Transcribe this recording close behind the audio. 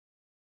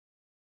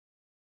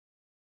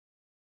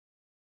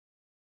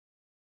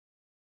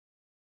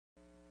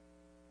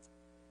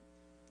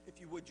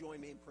would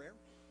join me in prayer.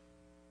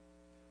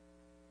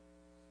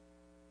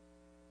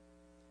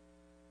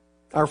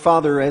 Our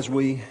Father, as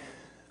we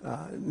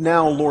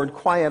now, Lord,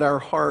 quiet our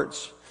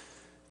hearts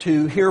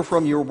to hear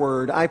from your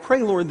word, I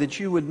pray, Lord, that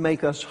you would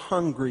make us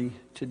hungry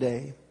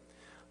today.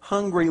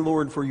 Hungry,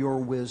 Lord, for your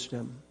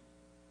wisdom.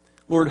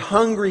 Lord,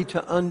 hungry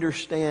to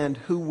understand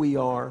who we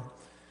are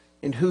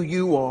and who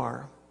you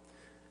are.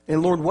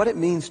 And Lord, what it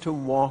means to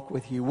walk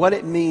with you. What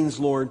it means,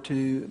 Lord,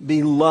 to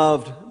be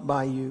loved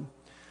by you.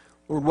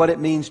 Lord, what it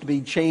means to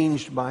be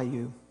changed by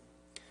you.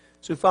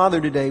 So, Father,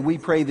 today we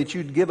pray that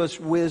you'd give us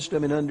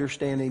wisdom and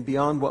understanding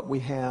beyond what we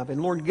have.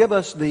 And Lord, give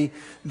us the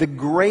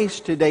grace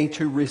today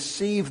to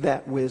receive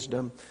that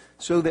wisdom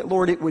so that,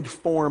 Lord, it would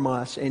form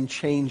us and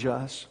change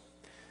us.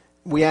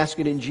 We ask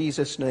it in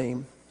Jesus'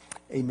 name.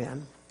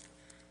 Amen.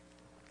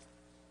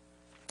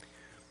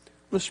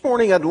 This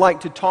morning I'd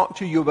like to talk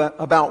to you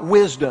about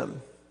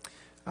wisdom.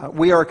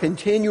 We are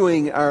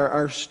continuing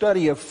our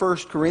study of 1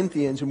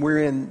 Corinthians, and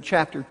we're in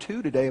chapter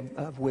 2 today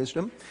of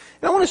wisdom.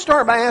 And I want to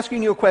start by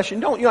asking you a question.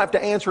 You don't have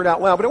to answer it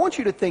out loud, but I want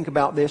you to think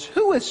about this.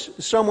 Who is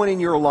someone in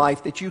your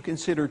life that you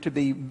consider to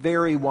be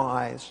very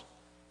wise?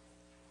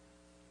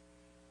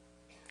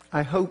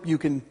 I hope you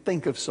can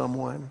think of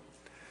someone.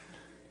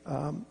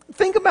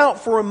 Think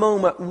about for a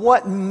moment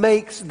what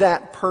makes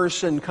that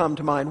person come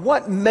to mind.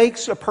 What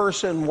makes a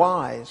person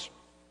wise?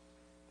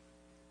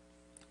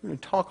 I'm going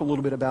to talk a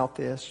little bit about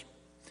this.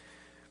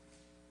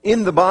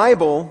 In the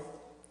Bible,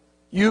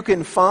 you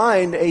can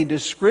find a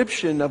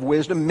description of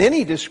wisdom,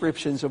 many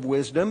descriptions of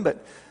wisdom,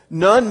 but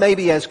none may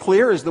be as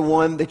clear as the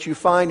one that you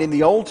find in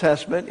the Old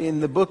Testament in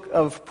the book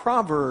of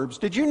Proverbs.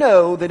 Did you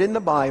know that in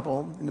the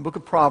Bible, in the book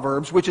of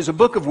Proverbs, which is a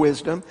book of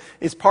wisdom,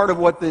 it's part of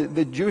what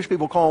the Jewish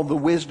people call the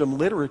wisdom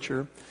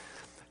literature,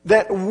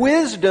 that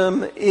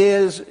wisdom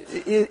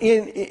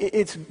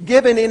it's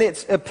given in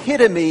its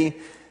epitome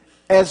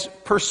as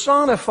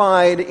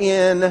personified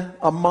in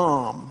a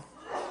mom.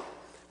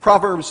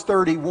 Proverbs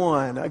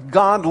 31, a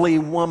godly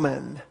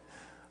woman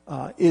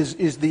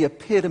is the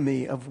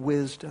epitome of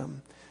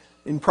wisdom.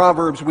 In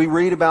Proverbs, we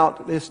read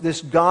about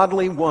this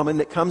godly woman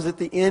that comes at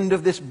the end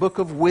of this book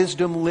of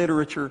wisdom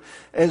literature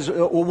as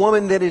a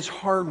woman that is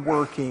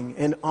hardworking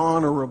and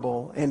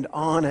honorable and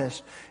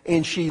honest.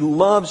 And she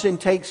loves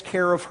and takes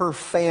care of her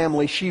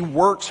family. She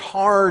works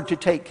hard to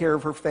take care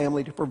of her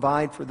family, to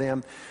provide for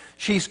them.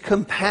 She's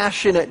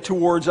compassionate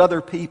towards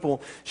other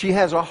people. She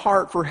has a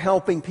heart for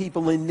helping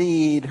people in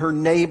need, her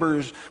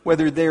neighbors,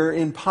 whether they're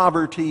in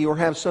poverty or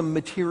have some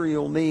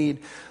material need.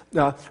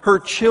 Her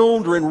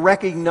children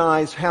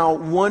recognize how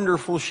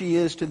wonderful she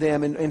is to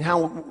them and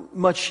how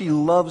much she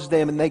loves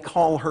them, and they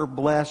call her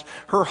blessed.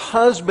 Her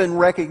husband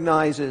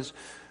recognizes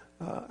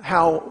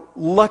how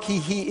lucky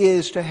he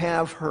is to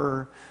have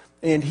her,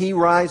 and he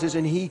rises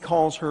and he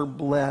calls her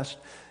blessed.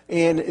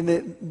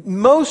 And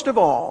most of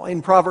all,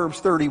 in Proverbs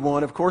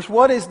 31, of course,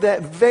 what is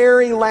that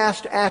very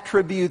last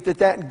attribute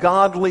that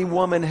godly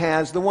woman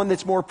has, the one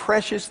that's more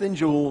precious than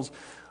jewels?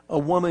 A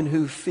woman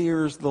who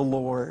fears the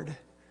Lord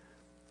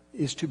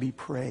is to be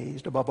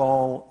praised above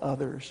all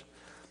others.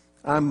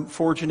 I'm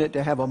fortunate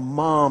to have a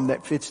mom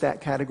that fits that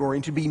category,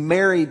 and to be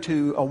married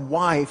to a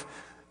wife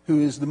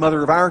who is the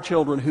mother of our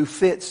children who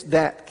fits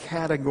that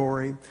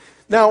category.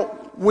 Now,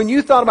 when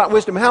you thought about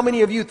wisdom, how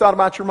many of you thought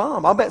about your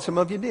mom? I'll bet some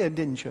of you did,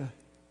 didn't you?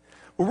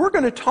 Well, we're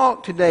going to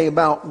talk today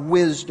about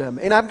wisdom.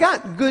 And I've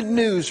got good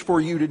news for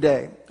you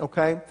today,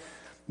 okay?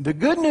 The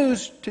good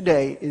news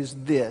today is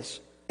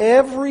this.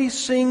 Every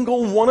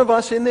single one of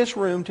us in this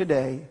room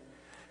today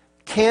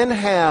can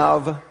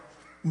have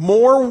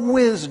more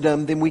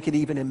wisdom than we could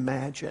even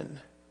imagine,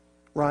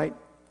 right?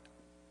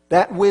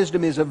 That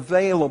wisdom is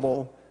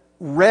available,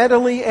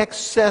 readily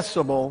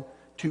accessible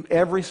to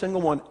every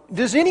single one.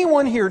 Does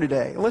anyone here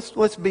today,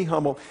 let's be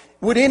humble,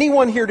 would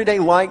anyone here today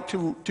like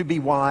to be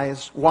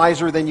wise,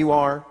 wiser than you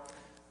are?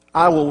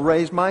 I will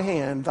raise my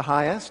hand the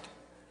highest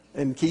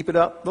and keep it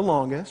up the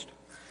longest.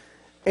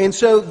 And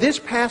so this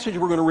passage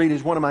we're going to read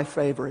is one of my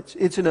favorites.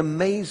 It's an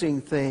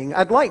amazing thing.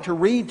 I'd like to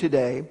read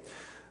today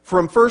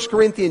from 1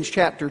 Corinthians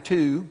chapter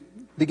 2,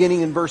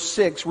 beginning in verse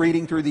 6,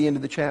 reading through the end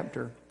of the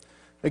chapter.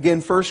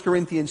 Again, 1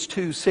 Corinthians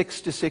 2,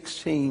 6 to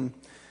 16.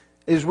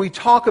 As we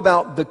talk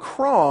about the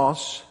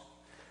cross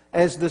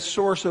as the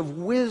source of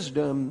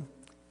wisdom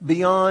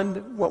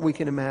beyond what we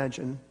can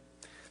imagine.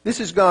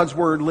 This is God's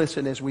word.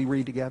 Listen as we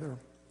read together.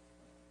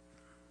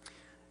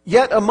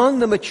 Yet among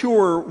the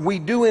mature we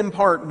do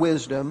impart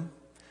wisdom,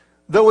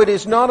 though it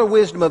is not a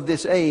wisdom of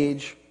this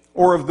age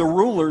or of the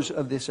rulers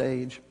of this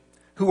age,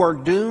 who are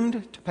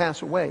doomed to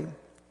pass away.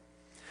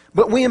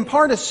 But we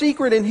impart a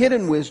secret and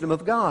hidden wisdom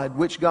of God,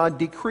 which God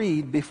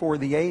decreed before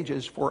the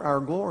ages for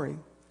our glory.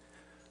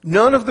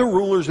 None of the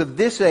rulers of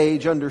this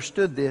age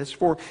understood this,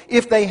 for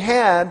if they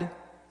had,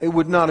 they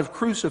would not have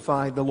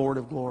crucified the Lord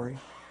of glory.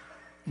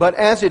 But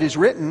as it is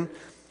written,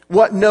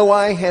 what no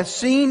eye has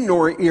seen,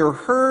 nor ear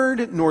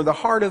heard, nor the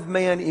heart of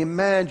man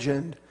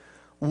imagined,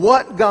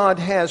 what God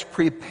has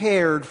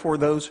prepared for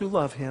those who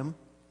love Him.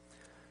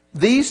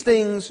 These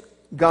things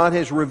God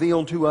has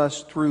revealed to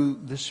us through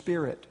the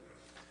Spirit.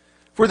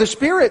 For the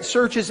Spirit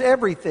searches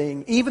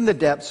everything, even the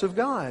depths of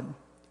God.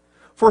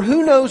 For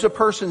who knows a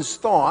person's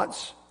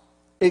thoughts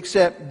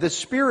except the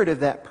spirit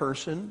of that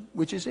person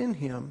which is in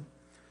him?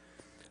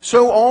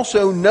 So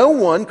also no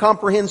one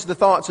comprehends the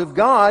thoughts of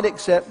God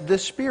except the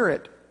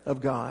Spirit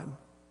of God.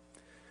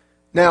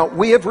 Now,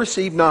 we have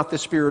received not the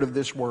spirit of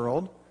this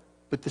world,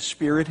 but the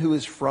Spirit who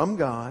is from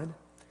God,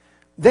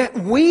 that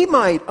we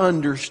might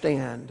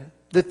understand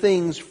the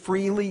things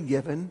freely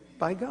given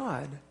by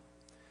God.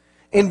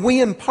 And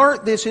we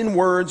impart this in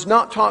words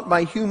not taught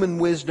by human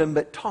wisdom,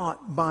 but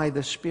taught by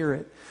the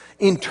Spirit,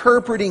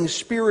 interpreting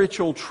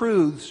spiritual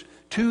truths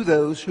to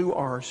those who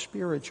are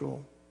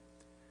spiritual.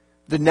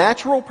 The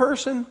natural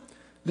person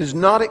does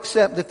not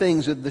accept the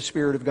things of the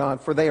Spirit of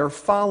God, for they are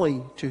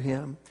folly to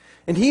him.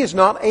 And he is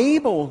not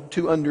able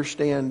to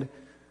understand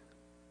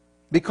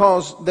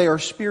because they are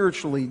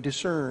spiritually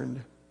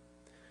discerned.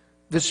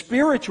 The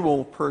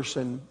spiritual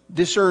person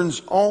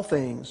discerns all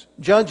things,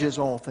 judges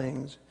all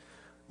things,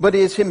 but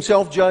is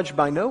himself judged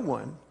by no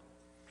one.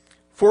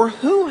 For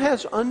who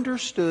has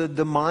understood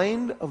the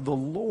mind of the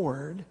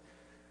Lord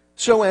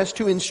so as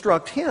to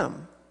instruct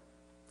him?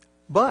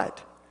 But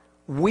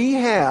we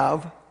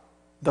have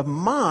the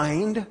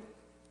mind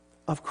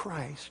of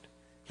Christ.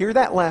 Hear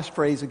that last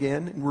phrase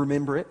again and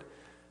remember it.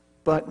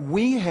 But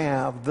we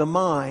have the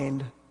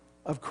mind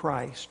of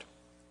Christ.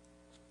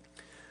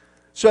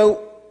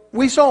 So,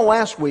 we saw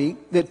last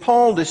week that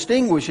Paul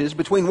distinguishes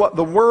between what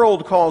the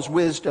world calls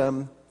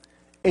wisdom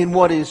and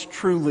what is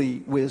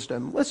truly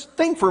wisdom. Let's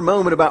think for a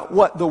moment about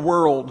what the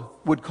world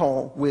would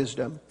call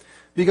wisdom,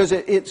 because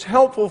it's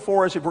helpful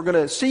for us if we're going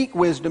to seek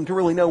wisdom to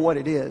really know what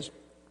it is.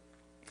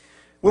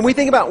 When we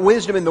think about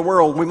wisdom in the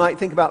world, we might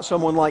think about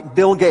someone like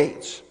Bill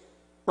Gates,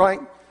 right?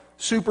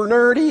 Super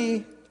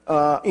nerdy,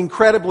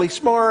 incredibly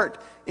smart,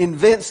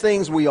 invents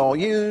things we all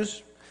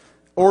use.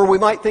 Or we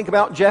might think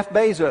about Jeff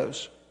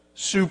Bezos,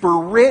 super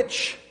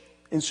rich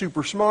and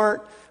super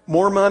smart,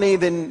 more money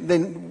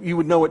than you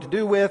would know what to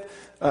do with.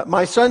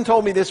 My son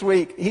told me this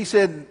week, he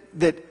said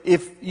that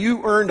if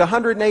you earned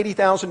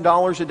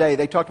 $180,000 a day,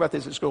 they talked about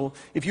this at school,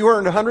 if you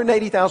earned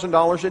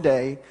 $180,000 a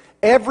day,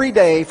 every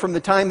day from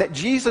the time that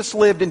Jesus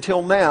lived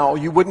until now,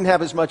 you wouldn't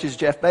have as much as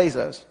Jeff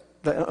Bezos,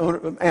 the owner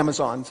of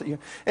Amazon.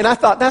 And I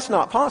thought, that's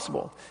not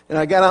possible. And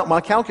I got out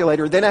my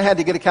calculator. Then I had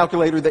to get a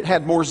calculator that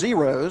had more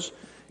zeros.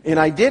 And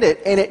I did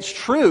it, and it's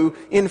true.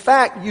 In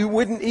fact, you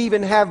wouldn't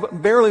even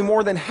have barely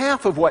more than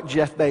half of what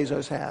Jeff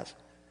Bezos has.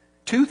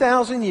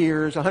 2,000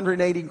 years,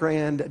 180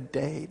 grand a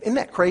day. Isn't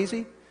that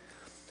crazy?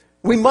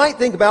 We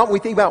think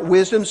about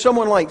wisdom,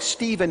 someone like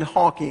Stephen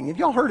Hawking. Have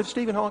y'all heard of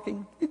Stephen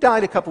Hawking? He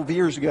died a couple of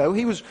years ago.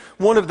 He was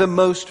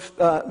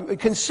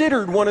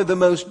considered one of the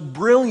most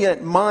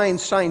brilliant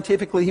minds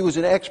scientifically. He was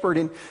an expert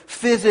in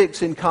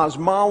physics and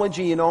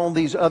cosmology and all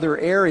these other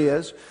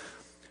areas.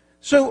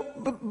 So,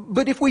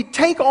 but if we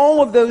take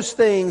all of those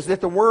things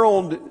that the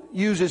world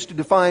uses to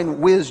define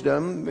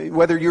wisdom,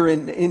 whether you're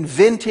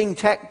inventing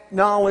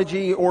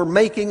technology or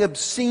making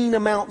obscene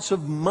amounts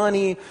of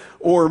money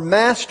or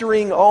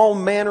mastering all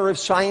manner of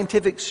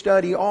scientific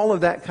study, all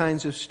of that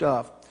kinds of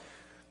stuff,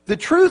 the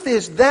truth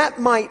is that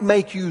might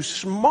make you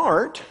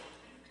smart,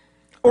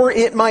 or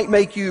it might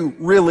make you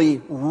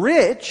really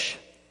rich,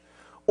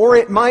 or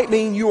it might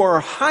mean you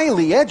are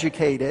highly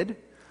educated.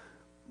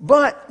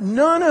 But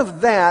none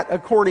of that,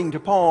 according to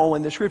Paul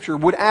in the Scripture,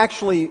 would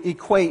actually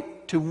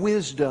equate to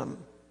wisdom.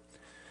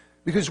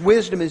 Because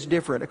wisdom is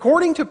different.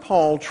 According to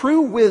Paul,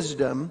 true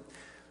wisdom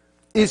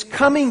is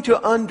coming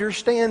to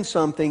understand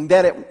something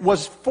that it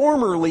was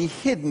formerly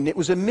hidden. It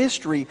was a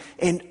mystery,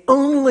 and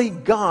only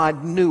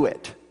God knew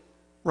it.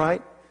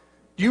 Right?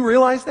 Do you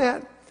realize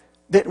that?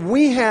 That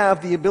we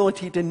have the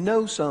ability to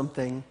know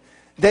something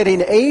that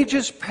in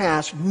ages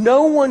past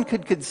no one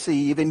could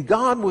conceive, and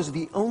God was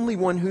the only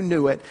one who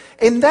knew it.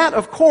 And that,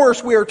 of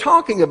course, we are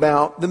talking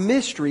about the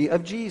mystery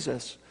of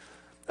Jesus,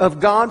 of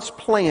God's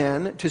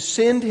plan to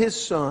send His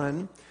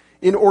Son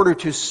in order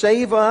to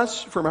save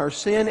us from our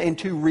sin and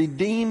to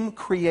redeem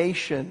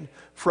creation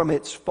from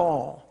its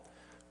fall.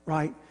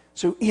 Right?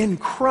 So in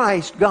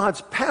Christ,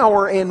 God's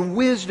power and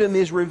wisdom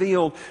is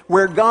revealed,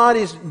 where God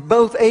is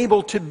both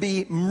able to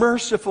be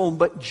merciful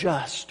but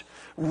just,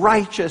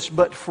 righteous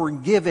but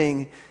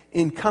forgiving,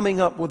 in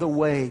coming up with a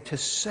way to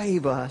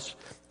save us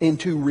and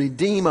to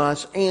redeem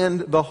us and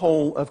the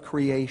whole of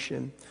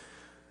creation.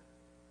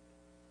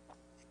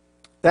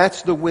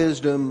 That's the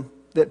wisdom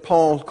that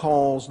Paul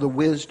calls the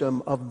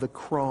wisdom of the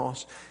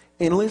cross.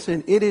 And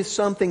listen, it is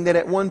something that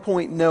at one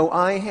point no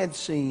eye had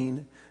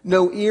seen,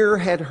 no ear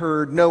had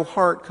heard, no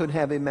heart could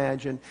have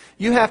imagined.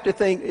 You have to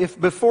think, if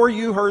before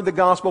you heard the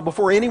gospel,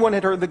 before anyone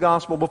had heard the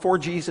gospel, before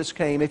Jesus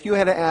came, if you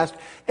had asked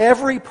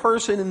every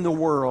person in the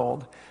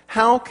world,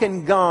 how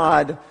can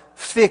God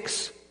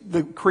fix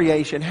the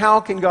creation?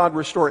 How can God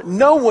restore it?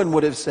 No one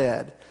would have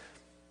said,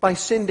 by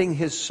sending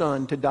His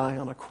Son to die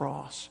on a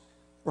cross.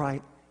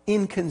 Right?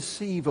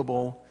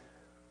 Inconceivable.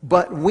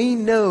 But we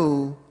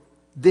know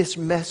this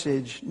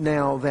message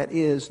now that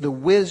is the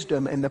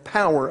wisdom and the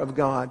power of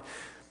God.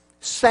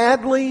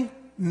 Sadly,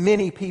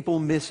 many people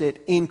miss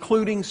it,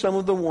 including some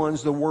of the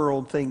ones the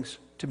world thinks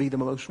to be the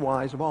most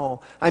wise of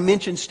all. I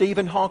mentioned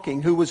Stephen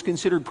Hawking, who was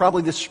considered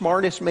probably the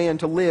smartest man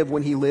to live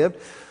when he lived.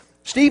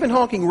 Stephen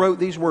Hawking wrote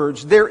these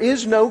words, "There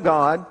is no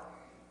God.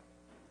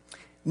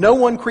 No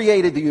one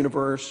created the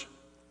universe.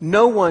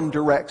 No one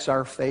directs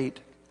our fate.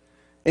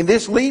 And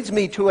this leads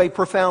me to a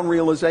profound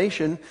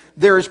realization.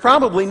 There is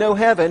probably no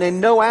heaven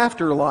and no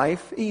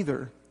afterlife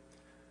either.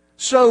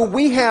 So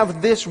we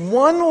have this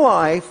one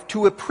life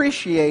to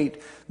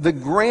appreciate the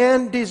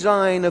grand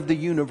design of the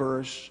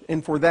universe,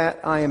 and for that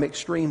I am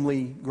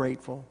extremely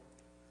grateful."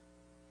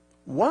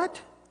 What?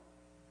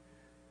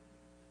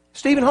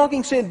 Stephen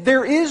Hawking said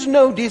there is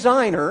no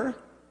designer,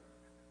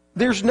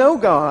 there's no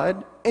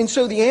God, and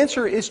so the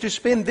answer is to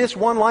spend this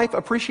one life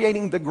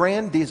appreciating the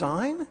grand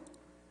design?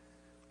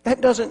 That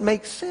doesn't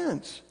make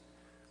sense.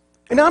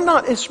 And I'm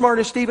not as smart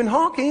as Stephen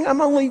Hawking. I'm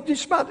only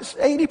just about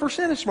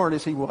 80% as smart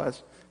as he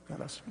was.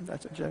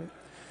 That's a joke.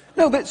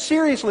 No, but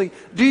seriously,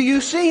 do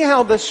you see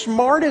how the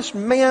smartest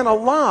man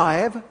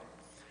alive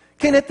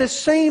can at the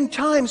same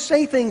time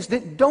say things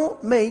that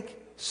don't make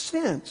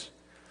sense?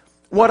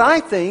 What I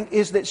think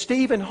is that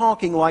Stephen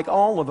Hawking, like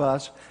all of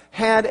us,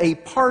 had a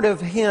part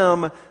of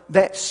him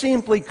that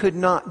simply could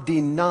not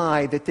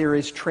deny that there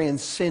is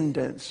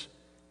transcendence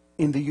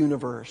in the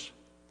universe.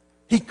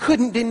 He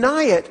couldn't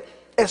deny it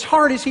as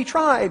hard as he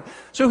tried.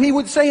 So he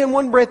would say in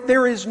one breath,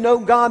 there is no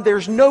God,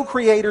 there's no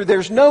creator,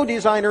 there's no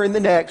designer. In the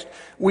next,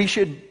 we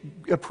should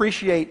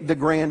appreciate the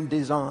grand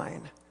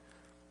design.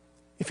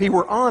 If he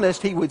were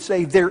honest, he would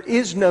say there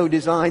is no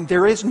design,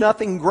 there is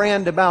nothing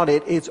grand about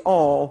it, it's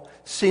all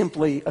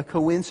simply a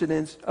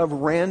coincidence of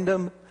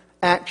random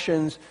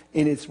actions,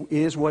 and it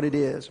is what it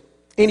is.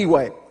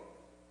 Anyway,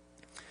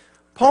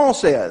 Paul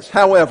says,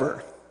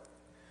 however,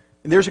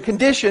 and there's a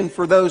condition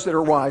for those that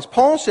are wise.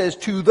 Paul says,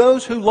 to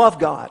those who love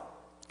God.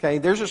 Okay,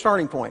 there's a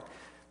starting point.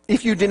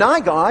 If you deny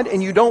God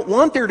and you don't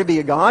want there to be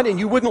a God and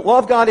you wouldn't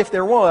love God if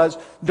there was,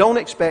 don't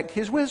expect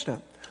His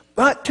wisdom.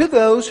 But to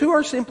those who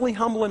are simply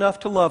humble enough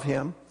to love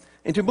Him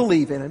and to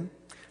believe in Him,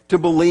 to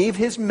believe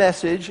His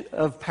message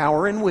of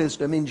power and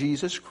wisdom in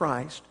Jesus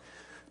Christ,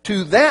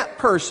 to that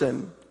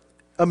person,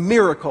 a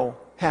miracle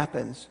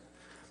happens.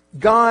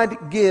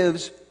 God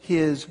gives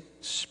His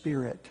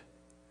Spirit.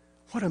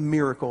 What a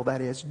miracle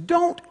that is.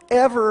 Don't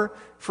ever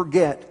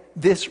forget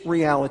this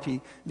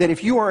reality, that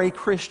if you are a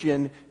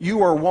Christian,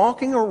 you are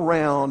walking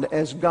around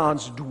as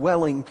God's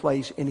dwelling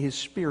place and His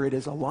Spirit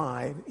is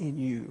alive in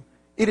you.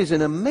 It is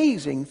an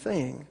amazing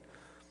thing.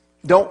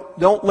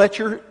 Don't let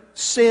your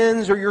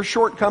sins or your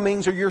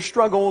shortcomings or your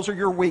struggles or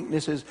your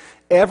weaknesses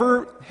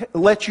ever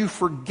let you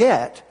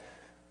forget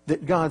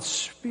that God's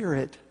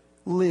Spirit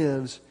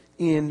lives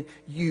in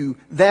you.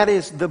 That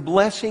is the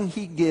blessing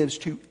He gives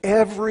to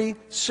every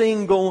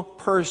single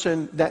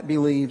person that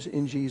believes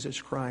in Jesus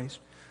Christ.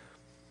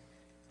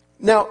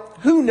 Now,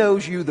 who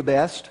knows you the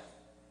best?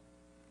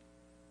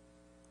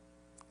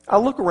 I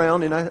look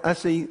around and I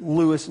see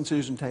Lewis and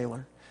Susan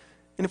Taylor.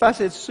 And if I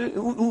said,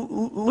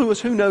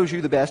 Lewis, who knows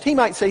you the best? He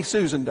might say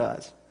Susan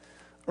does.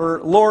 Or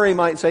Lori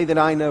might say that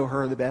I know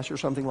her the best or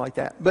something like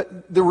that.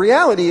 But the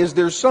reality is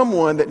there's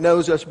someone that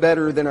knows us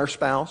better than our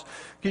spouse.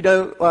 You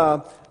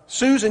know,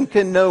 Susan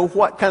can know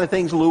what kind of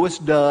things Lewis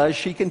does.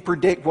 She can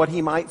predict what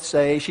he might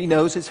say. She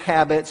knows his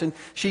habits and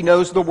she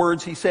knows the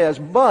words he says.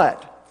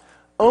 But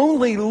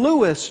only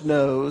Lewis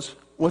knows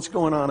what's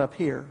going on up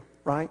here,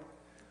 right?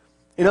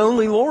 And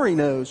only Lori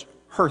knows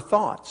her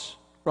thoughts,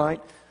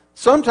 right?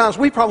 Sometimes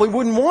we probably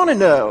wouldn't want to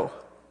know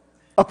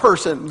a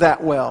person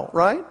that well,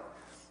 right?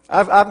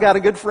 I've got a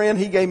good friend.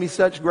 He gave me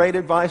such great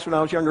advice when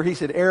I was younger. He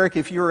said, Eric,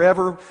 if you're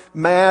ever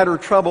mad or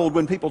troubled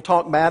when people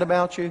talk bad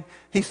about you,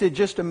 he said,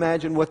 just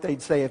imagine what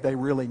they'd say if they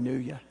really knew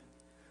you.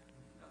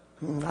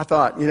 I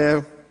thought, you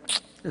know,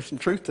 there's some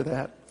truth to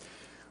that.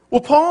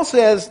 Well, Paul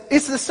says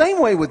it's the same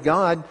way with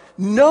God.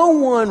 No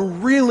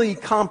one really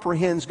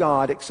comprehends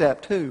God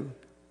except who?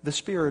 The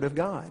Spirit of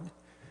God.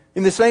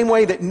 In the same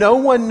way that no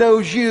one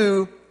knows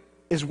you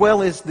as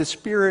well as the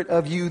Spirit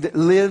of you that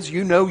lives,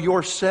 you know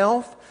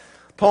yourself.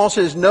 Paul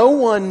says no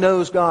one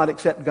knows God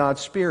except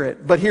God's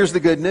Spirit. But here's the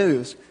good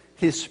news.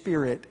 His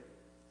Spirit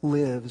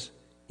lives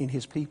in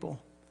His people.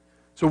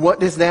 So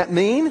what does that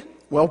mean?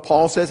 Well,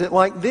 Paul says it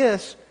like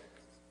this.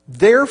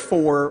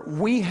 Therefore,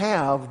 we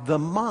have the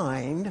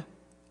mind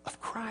of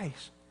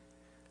Christ.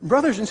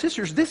 Brothers and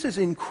sisters, this is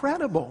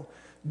incredible.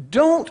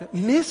 Don't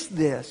miss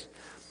this.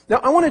 Now,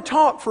 I want to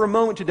talk for a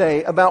moment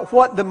today about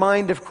what the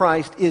mind of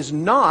Christ is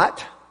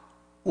not,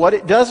 what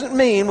it doesn't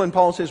mean when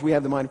Paul says we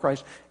have the mind of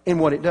Christ, and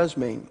what it does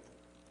mean.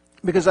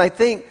 Because I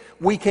think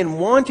we can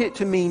want it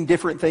to mean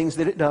different things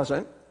that it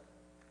doesn't.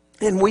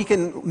 And we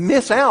can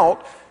miss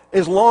out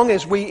as long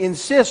as we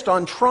insist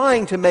on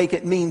trying to make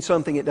it mean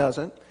something it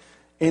doesn't.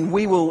 And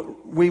we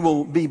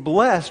will be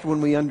blessed when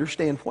we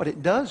understand what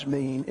it does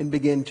mean and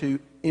begin to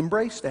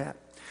embrace that.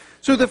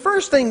 So the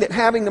first thing that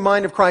having the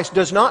mind of Christ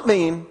does not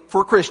mean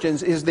for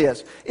Christians is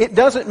this. It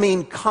doesn't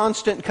mean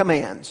constant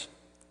commands.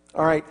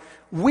 All right?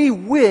 We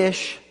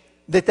wish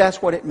that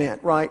that's what it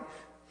meant, right?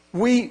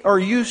 We are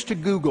used to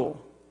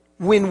Google.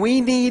 When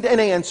we need an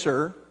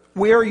answer,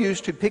 we are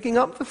used to picking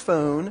up the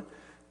phone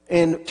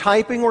and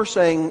typing or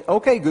saying,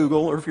 okay,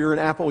 Google, or if you're an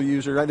Apple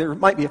user, there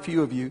might be a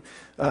few of you,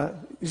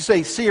 you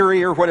say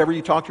Siri or whatever,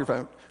 you talk to your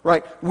phone,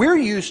 right? We're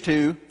used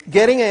to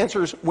getting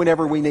answers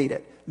whenever we need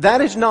it.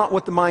 That is not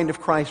what the mind of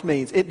Christ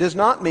means. It does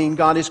not mean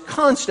God is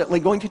constantly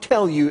going to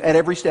tell you at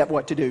every step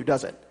what to do,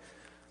 does it?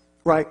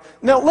 Right?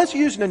 Now, let's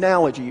use an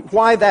analogy,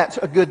 why that's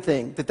a good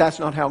thing, that that's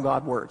not how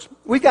God works.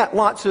 We've got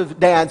lots of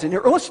dads in here.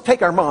 Or let's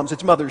take our moms.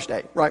 It's Mother's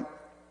Day, right?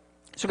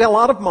 So we've got a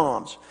lot of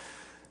moms.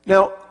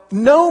 Now,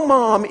 no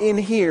mom in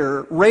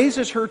here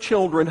raises her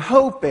children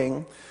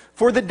hoping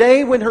for the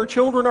day when her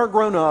children are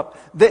grown up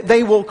that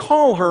they will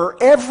call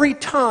her every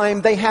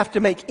time they have to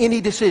make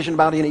any decision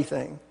about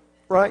anything,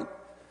 right?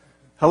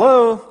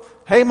 Hello?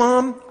 Hey,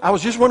 Mom, I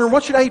was just wondering,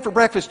 what should I eat for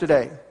breakfast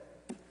today?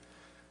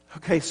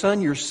 Okay,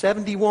 son, you're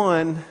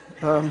 71.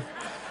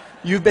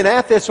 You've been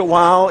at this a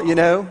while, you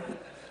know.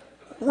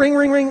 Ring,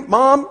 ring, ring.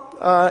 Mom,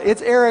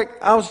 it's Eric.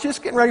 I was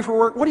just getting ready for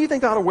work. What do you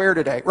think I ought to wear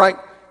today? Right?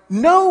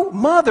 No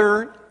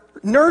mother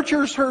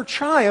nurtures her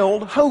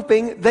child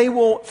hoping they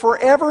will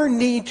forever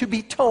need to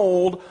be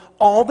told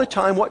all the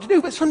time what to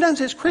do. But sometimes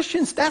as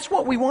Christians, that's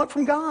what we want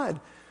from God.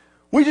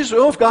 We just,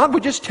 if God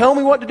would just tell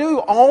me what to do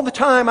all the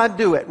time, I'd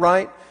do it,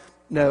 right?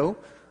 No.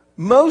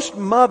 Most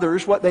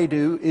mothers, what they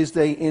do is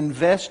they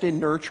invest in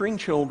nurturing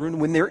children.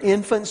 When they're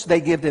infants,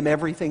 they give them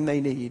everything they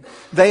need.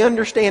 They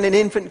understand an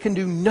infant can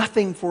do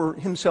nothing for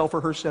himself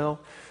or herself.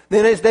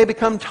 Then as they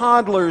become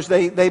toddlers,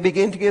 they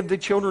begin to give the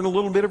children a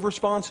little bit of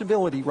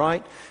responsibility,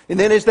 right? And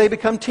then as they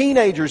become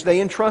teenagers, they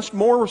entrust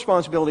more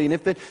responsibility. And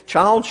if the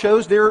child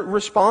shows they're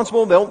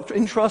responsible, they'll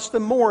entrust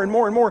them more and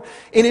more and more.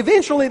 And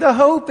eventually the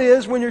hope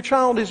is when your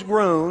child is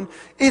grown,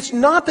 it's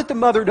not that the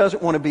mother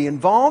doesn't want to be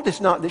involved.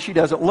 It's not that she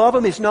doesn't love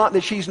them. It's not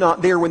that she's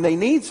not there when they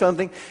need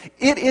something.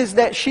 It is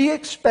that she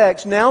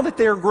expects, now that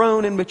they're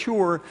grown and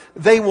mature,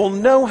 they will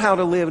know how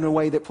to live in a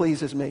way that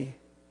pleases me.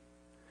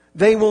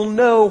 They will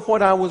know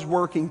what I was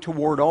working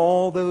toward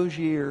all those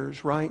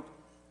years, right?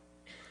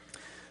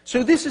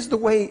 So this is the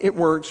way it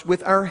works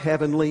with our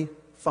Heavenly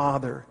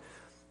Father.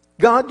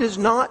 God does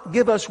not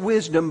give us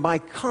wisdom by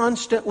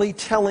constantly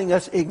telling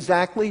us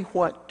exactly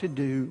what to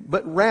do,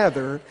 but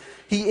rather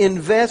He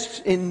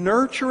invests in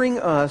nurturing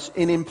us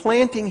and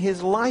implanting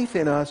His life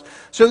in us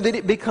so that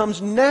it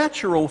becomes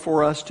natural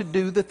for us to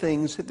do the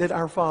things that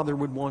our Father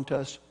would want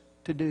us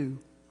to do.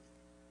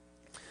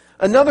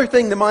 Another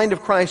thing the mind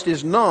of Christ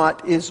is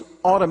not is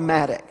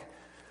automatic.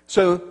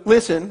 So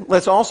listen,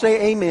 let's all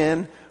say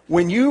amen.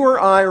 When you or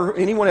I or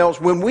anyone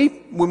else, when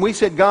we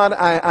said, God,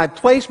 I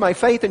place my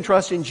faith and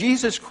trust in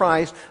Jesus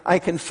Christ, I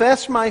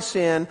confess my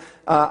sin,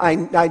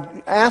 I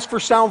ask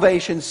for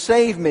salvation,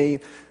 save me,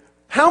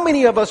 how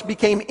many of us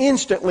became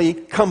instantly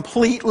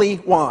completely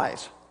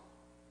wise?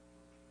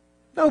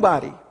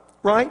 Nobody,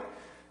 right?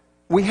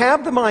 We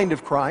have the mind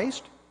of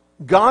Christ.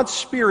 God's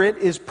Spirit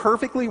is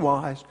perfectly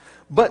wise.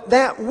 But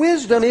that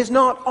wisdom is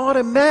not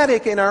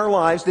automatic in our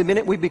lives the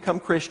minute we become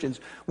Christians.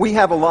 We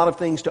have a lot of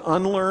things to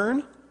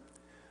unlearn.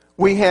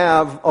 We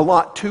have a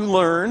lot to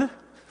learn.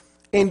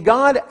 And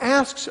God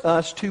asks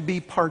us to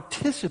be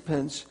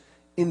participants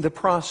in the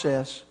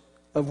process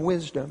of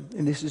wisdom.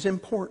 And this is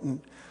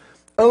important.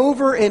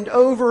 Over and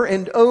over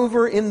and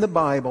over in the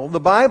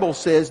Bible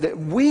says that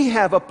we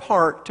have a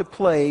part to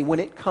play when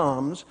it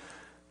comes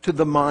to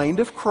the mind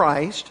of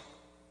Christ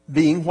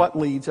being what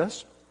leads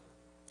us.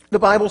 The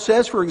Bible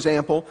says, for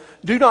example,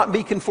 do not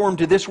be conformed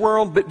to this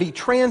world, but be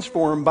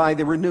transformed by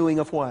the renewing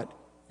of what?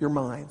 Your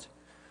minds.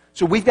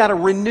 So we've got to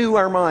renew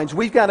our minds.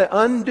 We've got to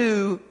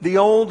undo the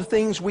old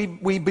things we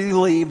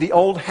believe, the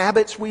old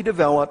habits we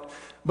developed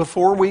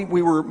before we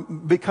were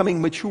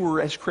becoming mature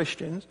as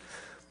Christians.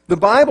 The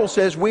Bible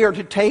says we are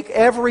to take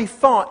every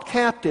thought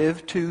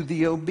captive to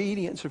the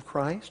obedience of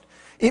Christ.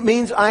 It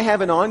means I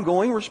have an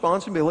ongoing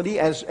responsibility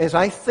as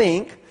I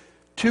think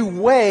to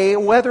weigh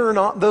whether or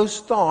not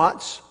those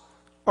thoughts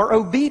are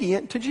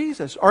obedient to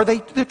Jesus. Are they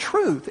the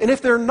truth? And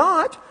if they're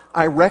not,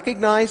 I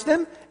recognize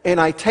them and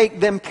I take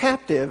them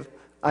captive.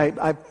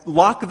 I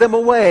lock them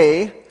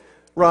away,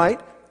 right,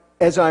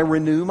 as I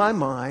renew my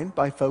mind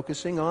by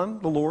focusing on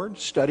the Lord,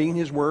 studying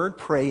His Word,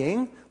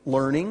 praying,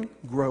 learning,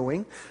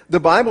 growing. The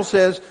Bible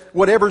says,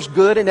 whatever's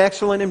good and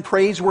excellent and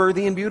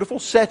praiseworthy and beautiful,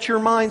 set your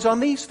minds on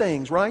these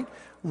things, right?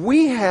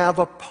 We have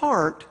a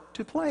part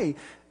to play.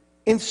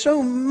 And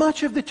so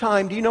much of the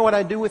time, do you know what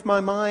I do with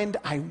my mind?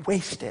 I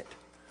waste it.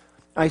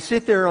 I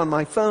sit there on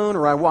my phone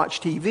or I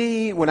watch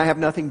TV when I have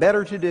nothing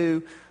better to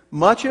do.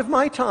 Much of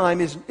my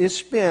time is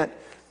spent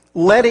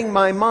letting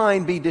my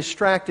mind be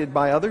distracted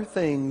by other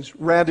things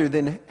rather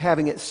than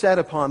having it set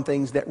upon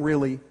things that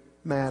really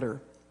matter.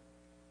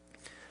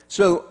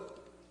 So,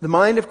 the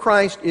mind of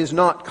Christ is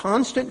not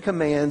constant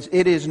commands.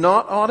 It is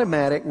not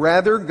automatic.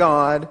 Rather,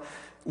 God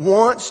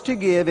wants to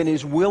give and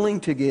is willing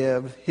to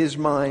give His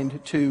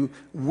mind to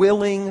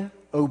willing,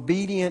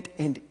 obedient,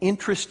 and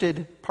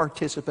interested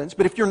participants.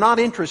 But if you're not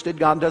interested,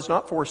 God does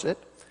not force it.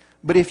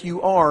 But if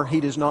you are, He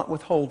does not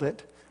withhold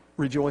it.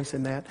 Rejoice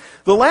in that.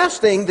 The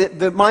last thing that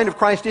the mind of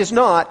Christ is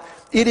not,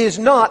 it is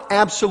not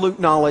absolute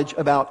knowledge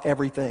about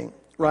everything,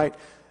 right?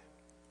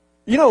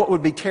 You know what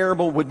would be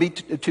terrible would be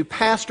to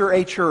pastor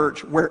a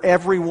church where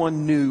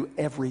everyone knew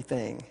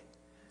everything.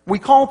 We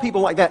call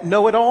people like that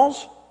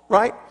know-it-alls,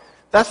 right?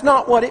 That's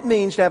not what it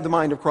means to have the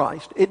mind of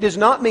Christ. It does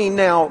not mean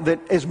now that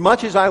as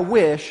much as I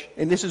wish,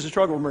 and this is a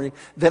struggle for me,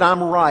 that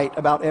I'm right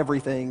about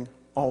everything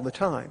all the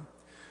time.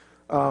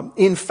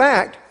 In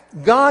fact,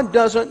 God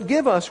doesn't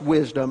give us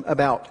wisdom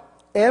about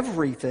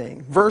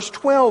everything. Verse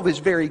 12 is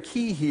very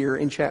key here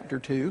in chapter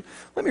 2.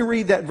 Let me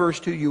read that verse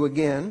to you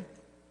again.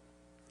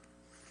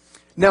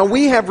 Now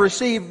we have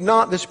received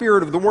not the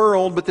spirit of the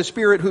world, but the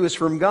Spirit who is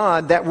from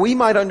God, that we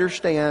might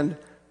understand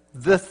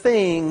the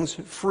things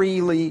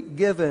freely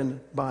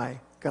given by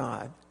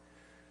God.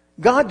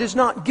 God does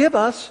not give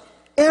us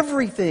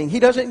everything. He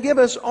doesn't give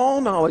us all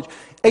knowledge.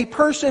 A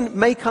person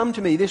may come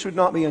to me, this would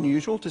not be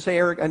unusual, to say,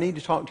 Eric, I need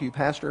to talk to you,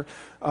 Pastor.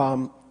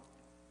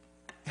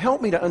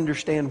 Help me to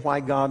understand why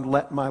God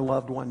let my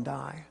loved one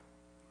die.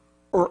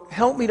 Or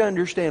help me to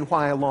understand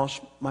why I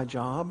lost my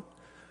job.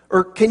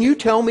 Or can you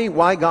tell me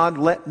why God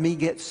let me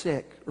get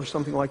sick? Or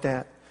something like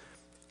that.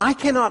 I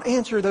cannot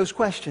answer those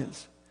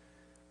questions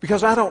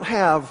because I don't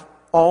have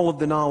all of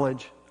the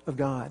knowledge of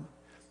God.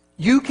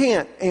 You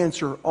can't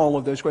answer all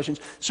of those questions.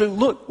 So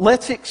look,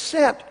 let's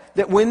accept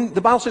that when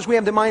the Bible says we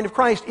have the mind of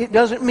Christ, it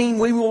doesn't mean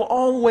we will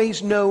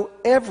always know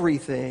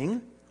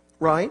everything,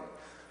 right?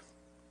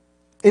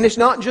 And it's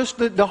not just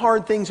the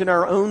hard things in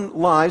our own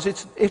lives,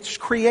 it's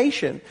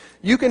creation.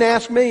 You can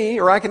ask me,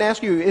 or I can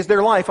ask you, is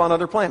there life on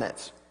other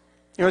planets?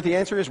 You know what the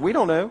answer is? We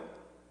don't know.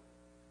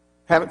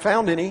 Haven't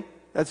found any.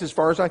 That's as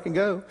far as I can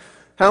go.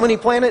 How many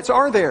planets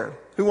are there?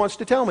 Who wants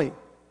to tell me?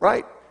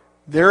 Right?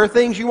 There are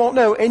things you won't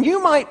know. And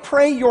you might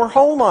pray your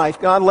whole life,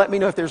 God, let me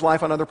know if there's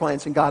life on other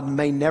planets. And God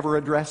may never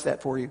address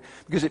that for you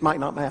because it might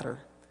not matter.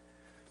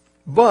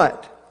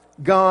 But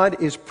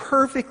God is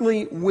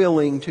perfectly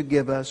willing to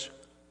give us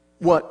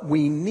what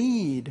we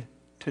need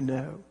to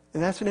know.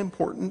 And that's an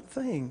important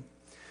thing.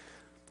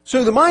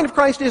 So the mind of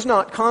Christ is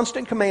not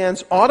constant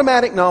commands,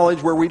 automatic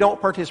knowledge where we don't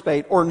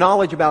participate, or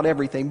knowledge about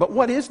everything. But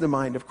what is the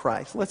mind of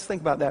Christ? Let's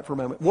think about that for a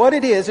moment. What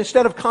it is,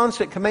 instead of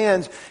constant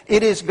commands,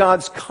 it is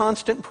God's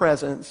constant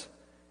presence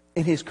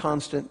and His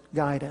constant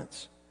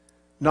guidance.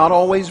 Not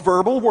always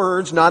verbal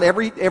words, not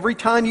every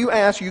time you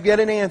ask you get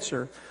an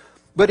answer.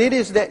 But it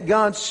is that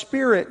God's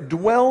Spirit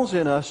dwells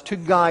in us to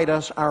guide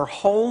us our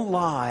whole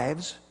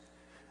lives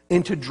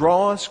and to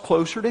draw us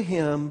closer to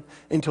Him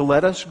and to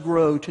let us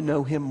grow to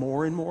know Him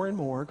more and more and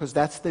more, because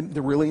that's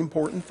the really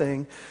important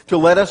thing. To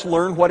let us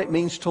learn what it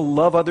means to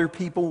love other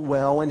people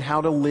well and how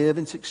to live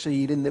and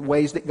succeed in the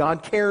ways that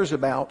God cares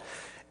about.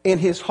 And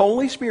His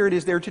Holy Spirit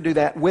is there to do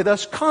that with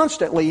us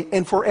constantly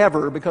and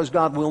forever, because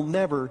God will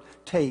never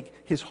take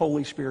His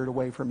Holy Spirit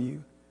away from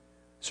you.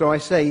 So I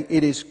say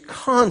it is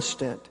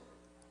constant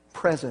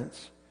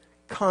presence,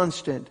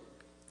 constant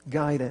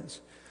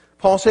guidance.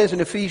 Paul says in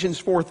Ephesians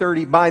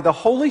 4:30, by the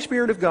Holy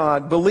Spirit of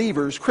God,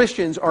 believers,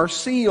 Christians, are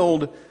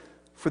sealed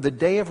for the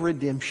day of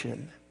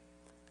redemption.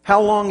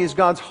 How long is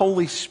God's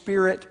Holy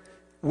Spirit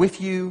with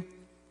you?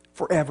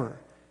 Forever.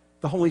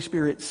 The Holy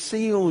Spirit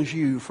seals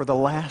you for the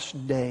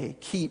last day,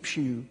 keeps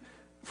you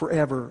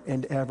forever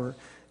and ever.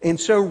 And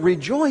so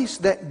rejoice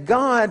that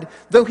God,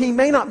 though He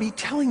may not be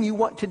telling you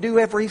what to do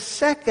every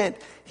second,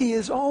 He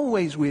is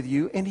always with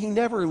you, and He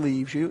never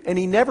leaves you, and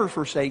He never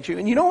forsakes you.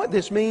 And you know what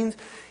this means?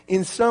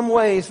 In some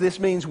ways, this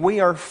means we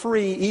are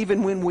free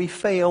even when we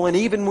fail and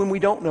even when we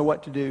don't know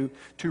what to do,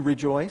 to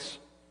rejoice,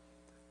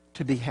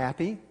 to be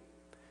happy,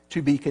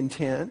 to be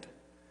content,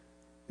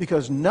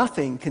 because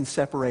nothing can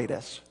separate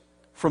us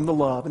from the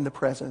love and the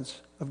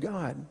presence of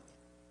God.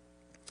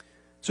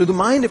 So the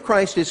mind of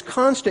Christ is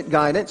constant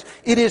guidance.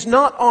 It is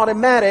not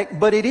automatic,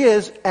 but it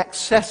is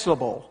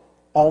accessible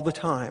all the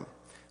time.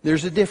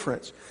 There's a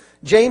difference.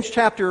 James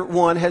chapter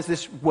 1 has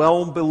this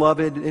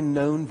well-beloved and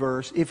known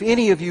verse. If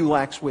any of you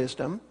lacks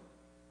wisdom,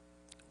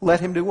 let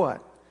him do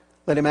what?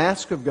 Let him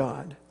ask of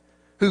God,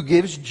 who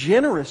gives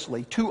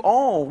generously to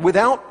all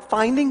without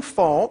finding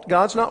fault.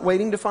 God's not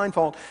waiting to find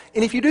fault.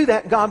 And if you do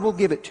that, God will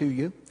give it to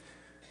you.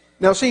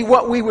 Now see,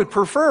 what we would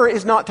prefer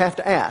is not to have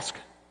to ask.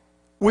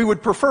 We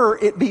would prefer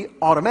it be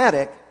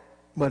automatic,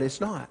 but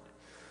it's not.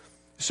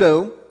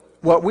 So,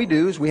 what we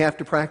do is we have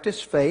to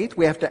practice faith,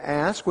 we have to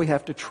ask, we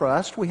have to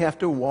trust, we have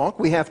to walk,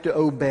 we have to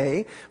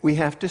obey, we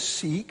have to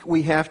seek,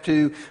 we have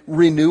to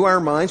renew our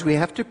minds, we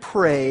have to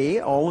pray,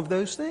 all of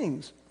those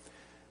things.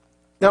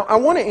 Now, I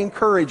want to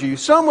encourage you.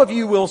 Some of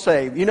you will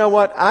say, you know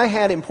what, I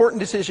had important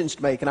decisions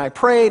to make, and I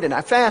prayed, and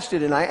I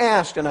fasted, and I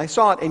asked, and I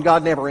sought, and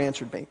God never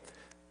answered me.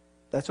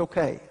 That's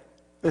okay.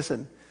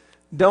 Listen.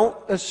 Don't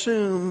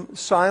assume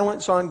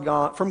silence from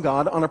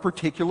God on a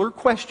particular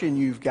question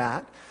you've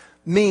got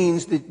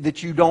means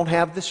that you don't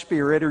have the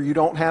Spirit or you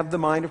don't have the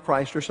mind of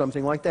Christ or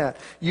something like that.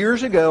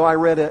 Years ago, I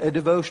read a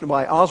devotional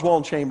by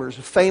Oswald Chambers,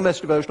 a famous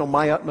devotional,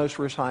 My Utmost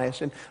for His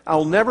Highest. And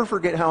I'll never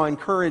forget how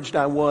encouraged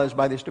I was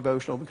by this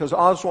devotional because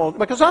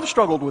I've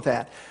struggled with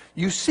that.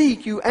 You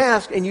seek, you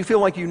ask, and you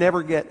feel like you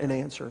never get an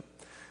answer.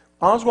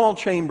 Oswald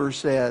Chambers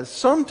says,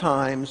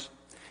 sometimes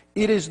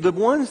it is the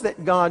ones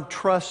that God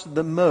trusts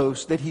the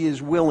most that He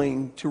is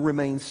willing to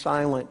remain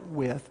silent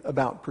with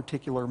about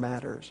particular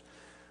matters.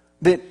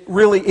 That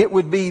really it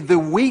would be the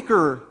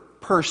weaker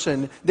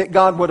person that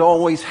God would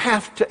always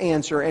have to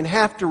answer and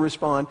have to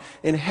respond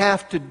and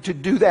have to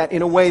do that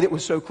in a way that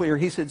was so clear.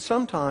 He said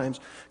sometimes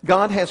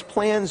God has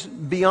plans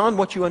beyond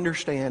what you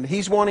understand.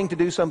 He's wanting to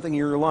do something in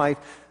your life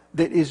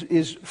that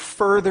is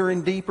further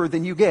and deeper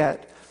than you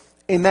get.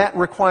 And that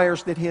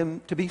requires that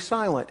Him to be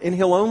silent. And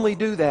He'll only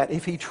do that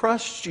if He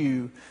trusts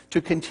you to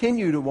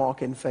continue to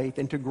walk in faith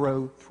and to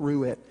grow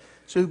through it.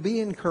 So be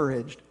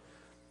encouraged.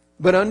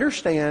 But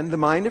understand, the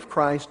mind of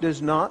Christ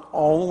does not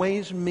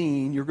always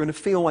mean you're going to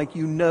feel like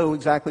you know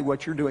exactly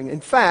what you're doing.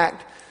 In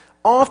fact,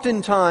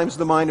 oftentimes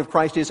the mind of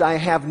Christ is, I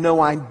have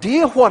no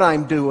idea what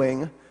I'm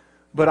doing,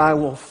 but I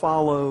will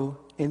follow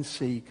and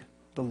seek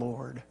the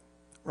Lord.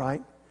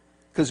 Right?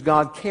 Because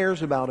God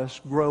cares about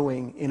us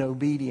growing in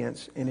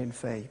obedience and in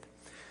faith.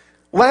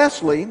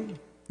 Lastly,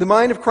 the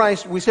mind of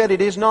Christ, we said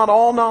it is not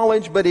all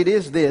knowledge, but it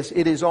is this.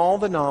 It is all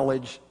the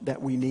knowledge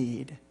that we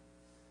need.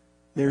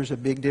 There's a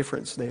big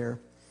difference there.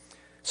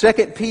 2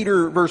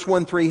 Peter verse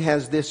 1-3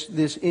 has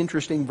this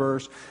interesting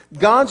verse.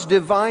 God's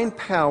divine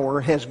power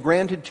has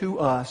granted to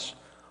us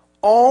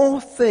all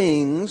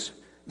things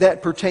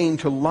that pertain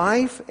to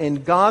life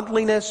and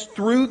godliness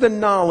through the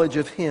knowledge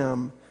of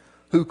Him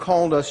who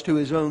called us to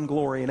His own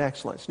glory and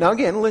excellence. Now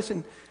again,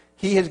 listen,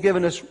 He has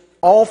given us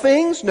all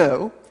things?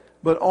 No,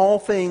 but all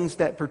things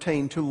that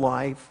pertain to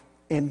life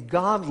and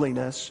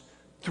godliness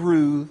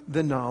through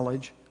the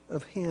knowledge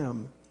of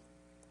Him.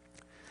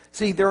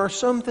 See, there are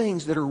some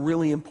things that are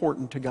really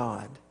important to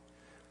God.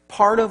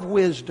 Part of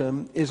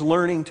wisdom is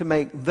learning to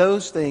make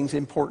those things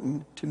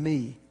important to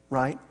me,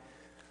 right?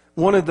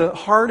 One of the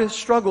hardest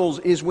struggles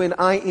is when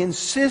I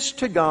insist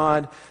to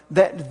God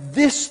that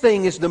this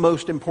thing is the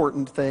most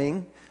important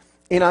thing,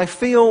 and I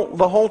feel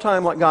the whole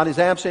time like God is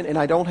absent and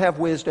I don't have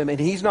wisdom and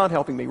He's not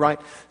helping me, right?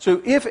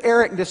 So if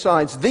Eric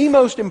decides the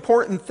most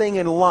important thing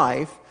in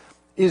life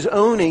is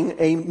owning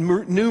a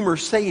new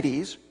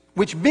Mercedes,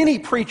 which many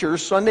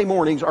preachers Sunday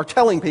mornings are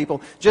telling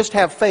people, just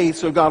have faith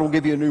so God will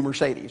give you a new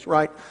Mercedes,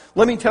 right?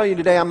 Let me tell you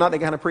today, I'm not that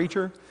kind of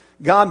preacher.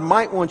 God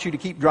might want you to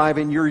keep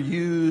driving your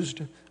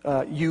used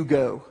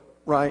Yugo,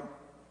 right?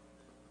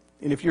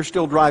 And if you're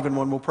still driving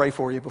one, we'll pray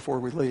for you before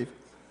we leave.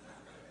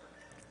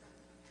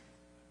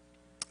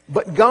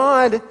 But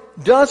God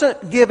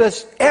doesn't give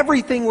us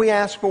everything we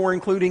ask for,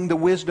 including the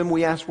wisdom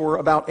we ask for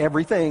about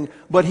everything.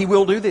 But He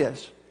will do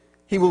this.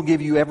 He will give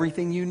you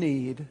everything you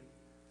need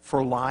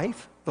for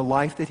life, the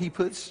life that He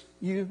puts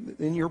you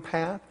in your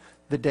path,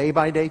 the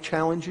day-by-day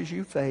challenges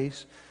you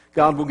face.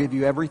 God will give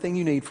you everything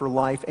you need for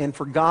life and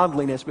for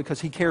godliness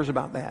because He cares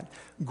about that.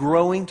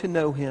 Growing to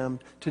know Him,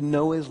 to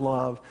know His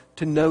love,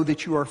 to know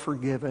that you are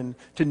forgiven,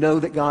 to know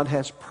that God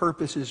has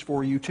purposes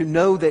for you, to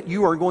know that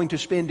you are going to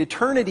spend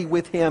eternity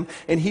with Him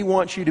and He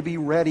wants you to be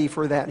ready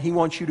for that. He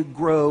wants you to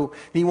grow.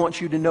 He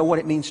wants you to know what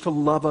it means to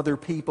love other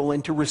people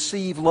and to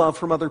receive love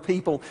from other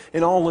people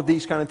and all of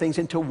these kind of things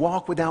and to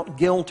walk without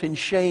guilt and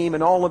shame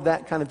and all of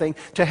that kind of thing.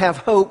 To have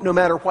hope no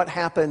matter what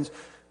happens.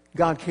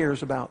 God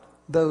cares about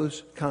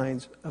those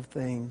kinds of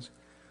things.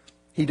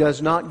 He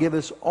does not give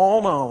us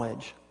all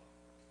knowledge,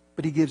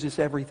 but He gives us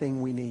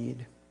everything we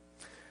need.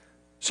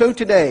 So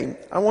today,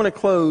 I want to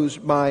close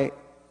by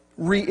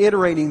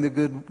reiterating the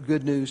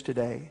good news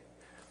today.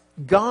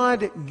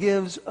 God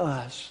gives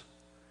us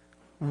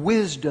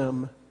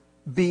wisdom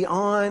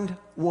beyond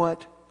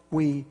what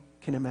we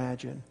can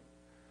imagine.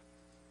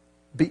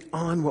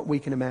 Beyond what we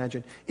can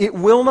imagine. It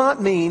will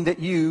not mean that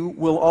you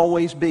will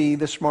always be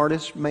the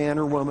smartest man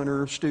or woman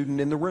or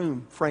student in the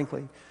room,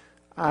 frankly.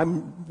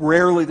 I'm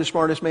rarely the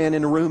smartest man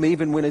in the room,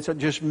 even when it's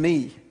just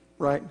me,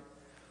 right?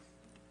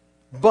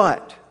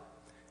 But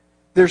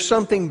there's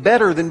something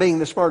better than being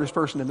the smartest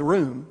person in the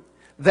room.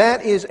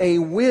 That is a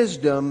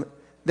wisdom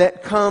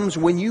that comes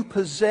when you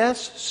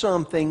possess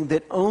something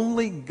that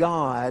only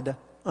God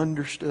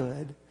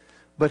understood,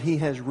 but He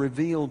has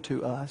revealed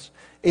to us.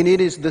 And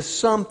it is the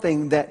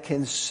something that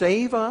can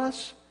save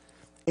us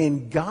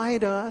and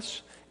guide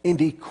us and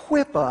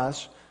equip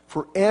us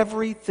for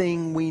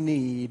everything we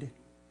need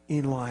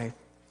in life.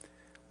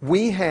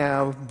 We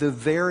have the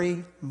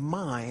very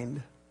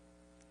mind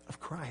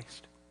of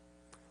Christ.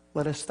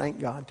 Let us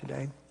thank God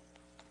today.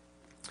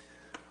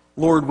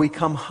 Lord, we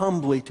come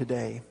humbly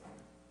today.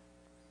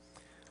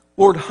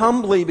 Lord,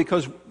 humbly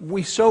because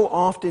we so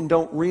often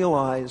don't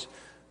realize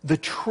the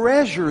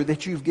treasure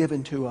that You've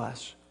given to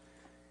us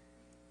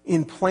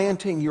in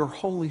planting Your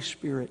Holy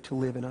Spirit to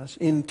live in us,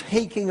 in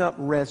taking up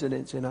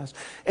residence in us,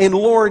 and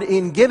Lord,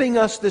 in giving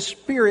us the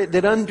Spirit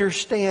that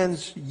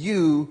understands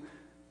You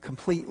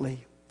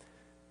completely.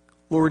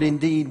 Lord,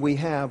 indeed, we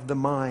have the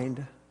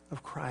mind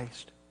of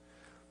Christ.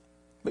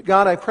 But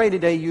God, I pray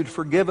today You'd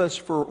forgive us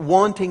for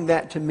wanting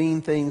that to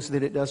mean things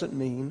that it doesn't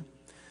mean.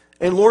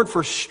 And Lord,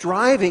 for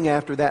striving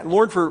after that.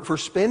 Lord, for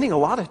spending a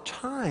lot of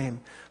time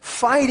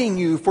fighting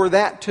You for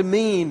that to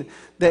mean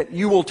that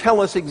You will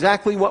tell us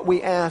exactly what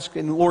we ask.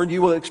 And Lord,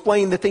 You will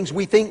explain the things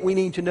we think we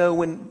need to know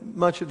when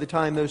much of the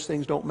time those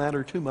things don't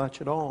matter too much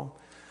at all.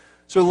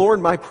 So,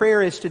 Lord, my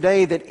prayer is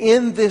today that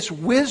in this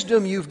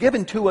wisdom you've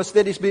given to us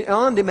that is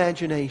beyond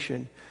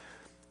imagination,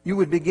 you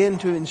would begin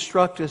to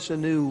instruct us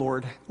anew,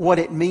 Lord, what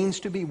it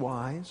means to be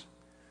wise,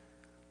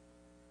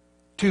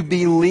 to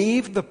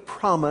believe the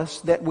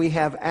promise that we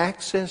have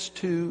access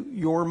to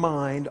your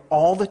mind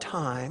all the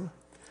time,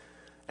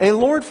 and,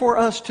 Lord, for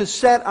us to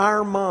set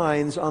our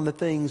minds on the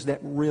things that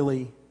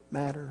really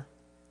matter.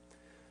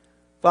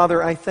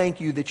 Father, I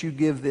thank you that you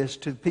give this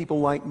to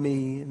people like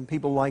me and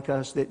people like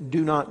us that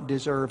do not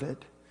deserve it.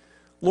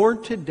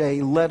 Lord,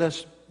 today let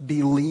us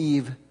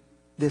believe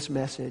this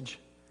message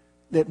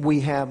that we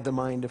have the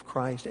mind of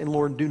Christ. And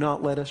Lord, do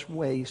not let us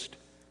waste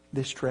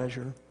this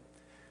treasure.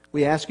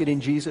 We ask it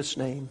in Jesus'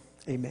 name.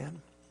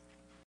 Amen.